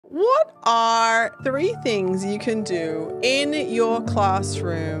What are 3 things you can do in your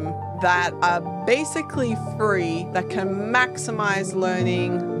classroom that are basically free that can maximize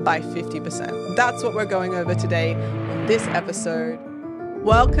learning by 50%? That's what we're going over today on this episode.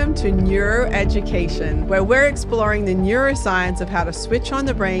 Welcome to Neuroeducation, where we're exploring the neuroscience of how to switch on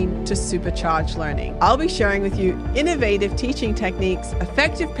the brain to supercharge learning. I'll be sharing with you innovative teaching techniques,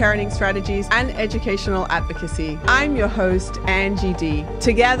 effective parenting strategies, and educational advocacy. I'm your host, Angie Dee.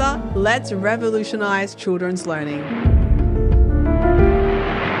 Together, let's revolutionize children's learning.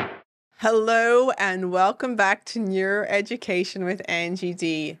 Hello and welcome back to Neuroeducation with Angie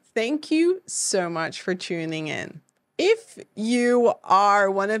Dee. Thank you so much for tuning in. If you are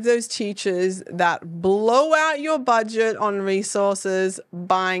one of those teachers that blow out your budget on resources,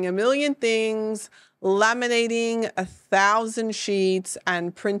 buying a million things, laminating 1,000 sheets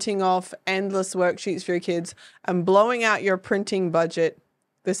and printing off endless worksheets for your kids and blowing out your printing budget,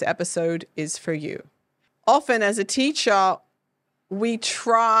 this episode is for you. Often as a teacher, we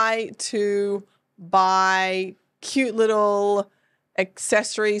try to buy cute little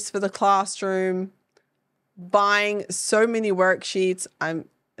accessories for the classroom, buying so many worksheets. I'm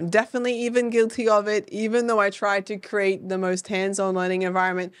definitely even guilty of it, even though I tried to create the most hands-on learning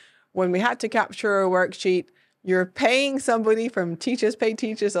environment. When we had to capture a worksheet, you're paying somebody from Teachers Pay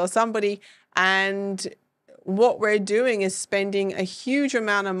Teachers or somebody, and what we're doing is spending a huge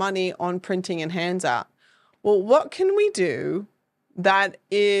amount of money on printing and handout. Well, what can we do that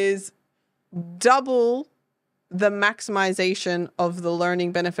is double the maximization of the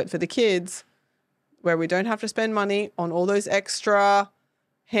learning benefit for the kids, where we don't have to spend money on all those extra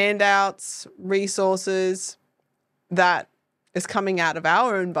handouts, resources that is coming out of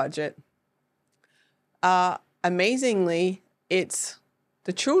our own budget? Amazingly, it's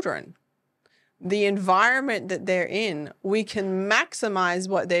the children, the environment that they're in. We can maximize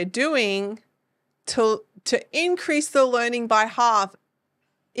what they're doing to increase the learning by half,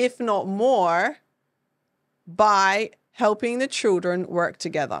 if not more, by helping the children work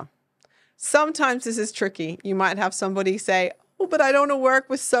together. Sometimes this is tricky. You might have somebody say, oh, but I don't want to work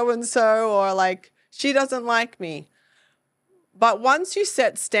with so-and-so, or like, she doesn't like me. But once you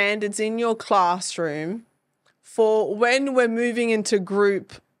set standards in your classroom for when we're moving into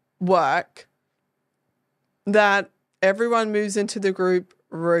group work, that everyone moves into the group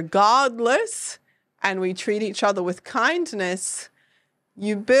regardless, and we treat each other with kindness,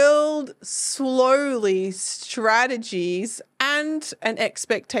 you build slowly strategies and an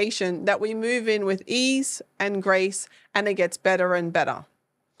expectation that we move in with ease and grace, and it gets better and better.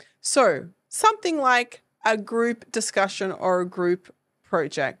 So something like a group discussion or a group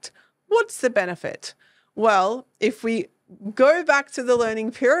project. What's the benefit? Well, if we go back to the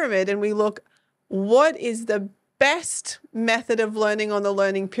learning pyramid and we look, what is the best method of learning on the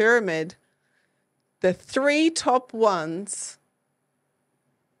learning pyramid? The 3 top ones,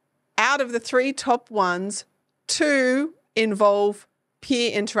 out of the 3 top ones, 2 involve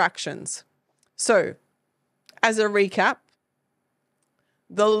peer interactions. So, as a recap,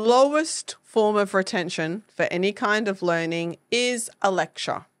 the lowest form of retention for any kind of learning is a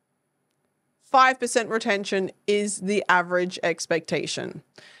lecture. 5% retention is the average expectation.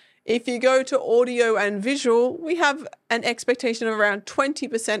 If you go to audio and visual, we have an expectation of around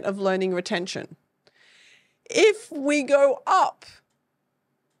 20% of learning retention. If we go up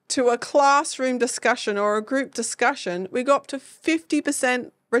to a classroom discussion or a group discussion, we go up to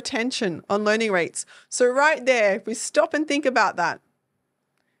 50% retention on learning rates. So right there, if we stop and think about that,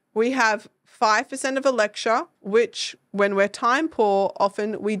 we have 5% of a lecture, which when we're time poor,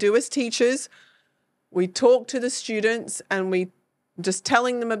 often we do as teachers. We talk to the students and we just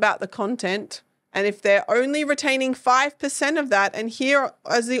telling them about the content. And if they're only retaining 5% of that, and here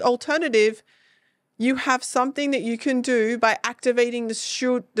as the alternative, you have something that you can do by activating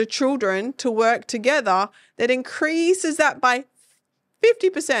the children to work together that increases that by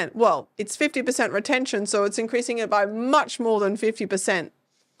 50%. Well, it's 50% retention, so it's increasing it by much more than 50%.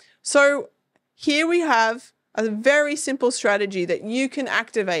 So here we have a very simple strategy that you can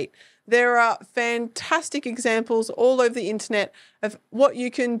activate. There are fantastic examples all over the internet of what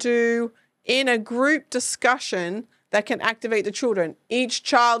you can do in a group discussion that can activate the children. Each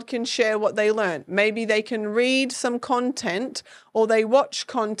child can share what they learn. Maybe they can read some content or they watch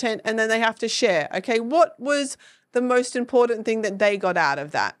content and then they have to share. Okay, what was the most important thing that they got out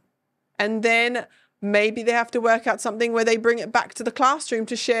of that? And then maybe they have to work out something where they bring it back to the classroom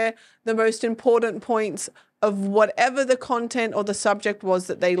to share the most important points of whatever the content or the subject was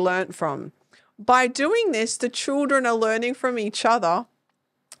that they learned from. By doing this, the children are learning from each other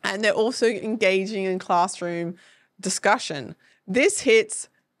and they're also engaging in classroom discussion. This hits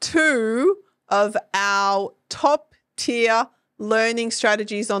two of our top tier learning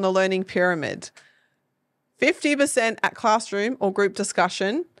strategies on the learning pyramid. 50% at classroom or group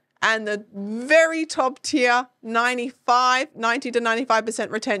discussion, and the very top tier 90 to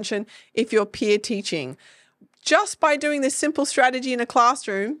 95% retention if you're peer teaching. Just by doing this simple strategy in a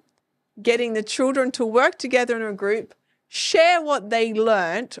classroom, getting the children to work together in a group, share what they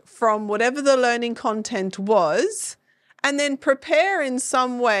learnt from whatever the learning content was, and then prepare in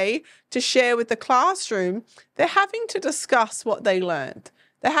some way to share with the classroom, they're having to discuss what they learned.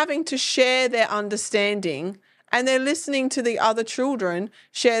 They're having to share their understanding, and they're listening to the other children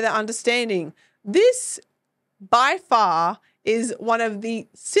share their understanding. This, by far, is one of the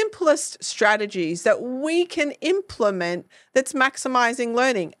simplest strategies that we can implement that's maximizing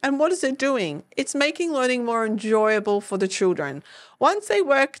learning. And what is it doing? It's making learning more enjoyable for the children. Once they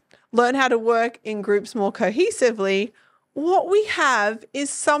learn how to work in groups more cohesively, what we have is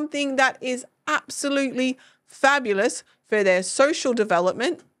something that is absolutely fabulous for their social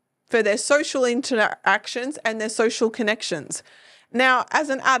development, for their social interactions, and their social connections. Now, as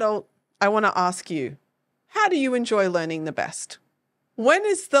an adult, I want to ask you, how do you enjoy learning the best? When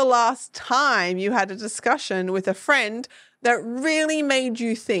is the last time you had a discussion with a friend that really made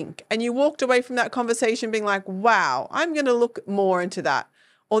you think, and you walked away from that conversation being like, wow, I'm going to look more into that,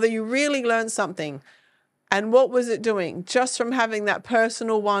 or that you really learned something? And what was it doing just from having that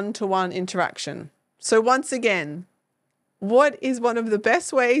personal one-to-one interaction? So once again, what is one of the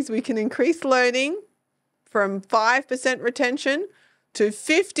best ways we can increase learning from 5% retention to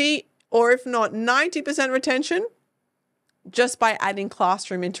 50, or if not 90% retention? Just by adding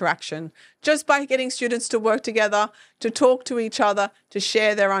classroom interaction, just by getting students to work together, to talk to each other, to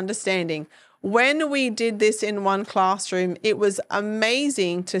share their understanding. When we did this in one classroom, it was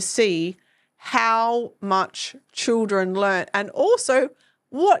amazing to see how much children learn, and also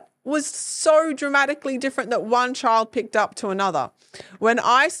what was so dramatically different that one child picked up to another. When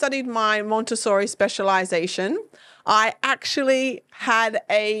I studied my Montessori specialization, I actually had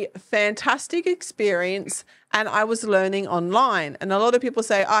a fantastic experience, and I was learning online. And a lot of people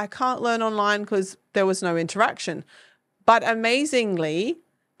say, I can't learn online because there was no interaction. But amazingly,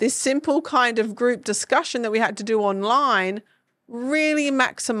 this simple kind of group discussion that we had to do online really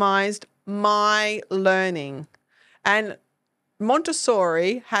maximized my learning. And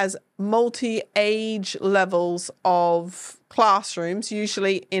Montessori has multi-age levels of classrooms,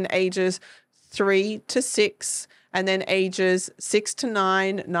 usually in ages 3 to 6, and then ages 6 to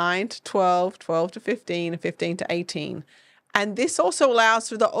 9, 9 to 12, 12 to 15, and 15 to 18. And this also allows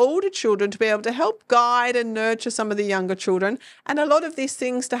for the older children to be able to help guide and nurture some of the younger children, and a lot of these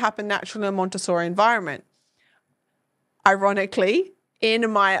things to happen naturally in a Montessori environment. Ironically,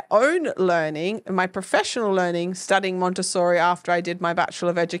 in my own learning, in my professional learning, studying Montessori after I did my Bachelor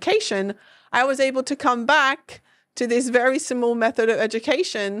of Education, I was able to come back to this very similar method of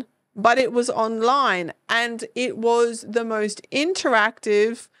education, but it was online, and it was the most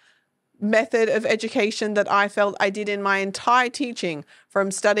interactive method of education that I felt I did in my entire teaching,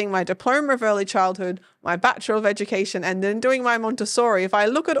 from studying my Diploma of Early Childhood, my Bachelor of Education, and then doing my Montessori. If I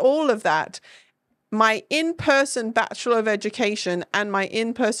look at all of that, my in-person Bachelor of Education and my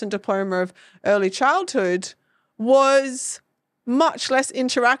in-person Diploma of Early Childhood was much less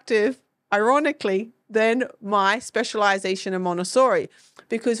interactive, ironically, than my specialization in Montessori,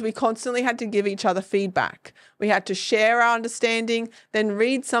 because we constantly had to give each other feedback. We had to share our understanding, then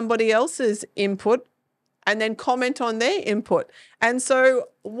read somebody else's input, and then comment on their input. And so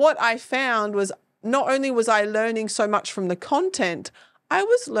what I found was, not only was I learning so much from the content, I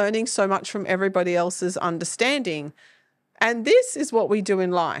was learning so much from everybody else's understanding. And this is what we do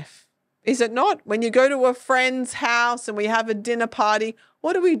in life. Is it not? When you go to a friend's house and we have a dinner party,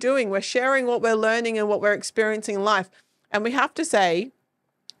 what are we doing? We're sharing what we're learning and what we're experiencing in life. And we have to say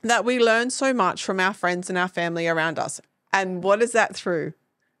that we learn so much from our friends and our family around us. And what is that through?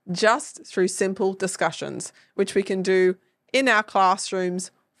 Just through simple discussions, which we can do in our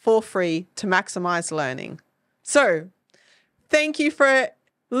classrooms for free to maximize learning. So, thank you for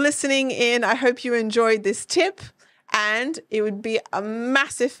listening in. I hope you enjoyed this tip, and it would be a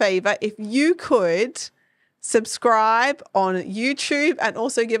massive favor if you could subscribe on YouTube and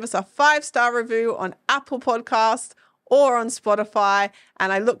also give us a 5-star review on Apple Podcasts or on Spotify.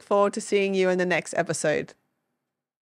 And I look forward to seeing you in the next episode.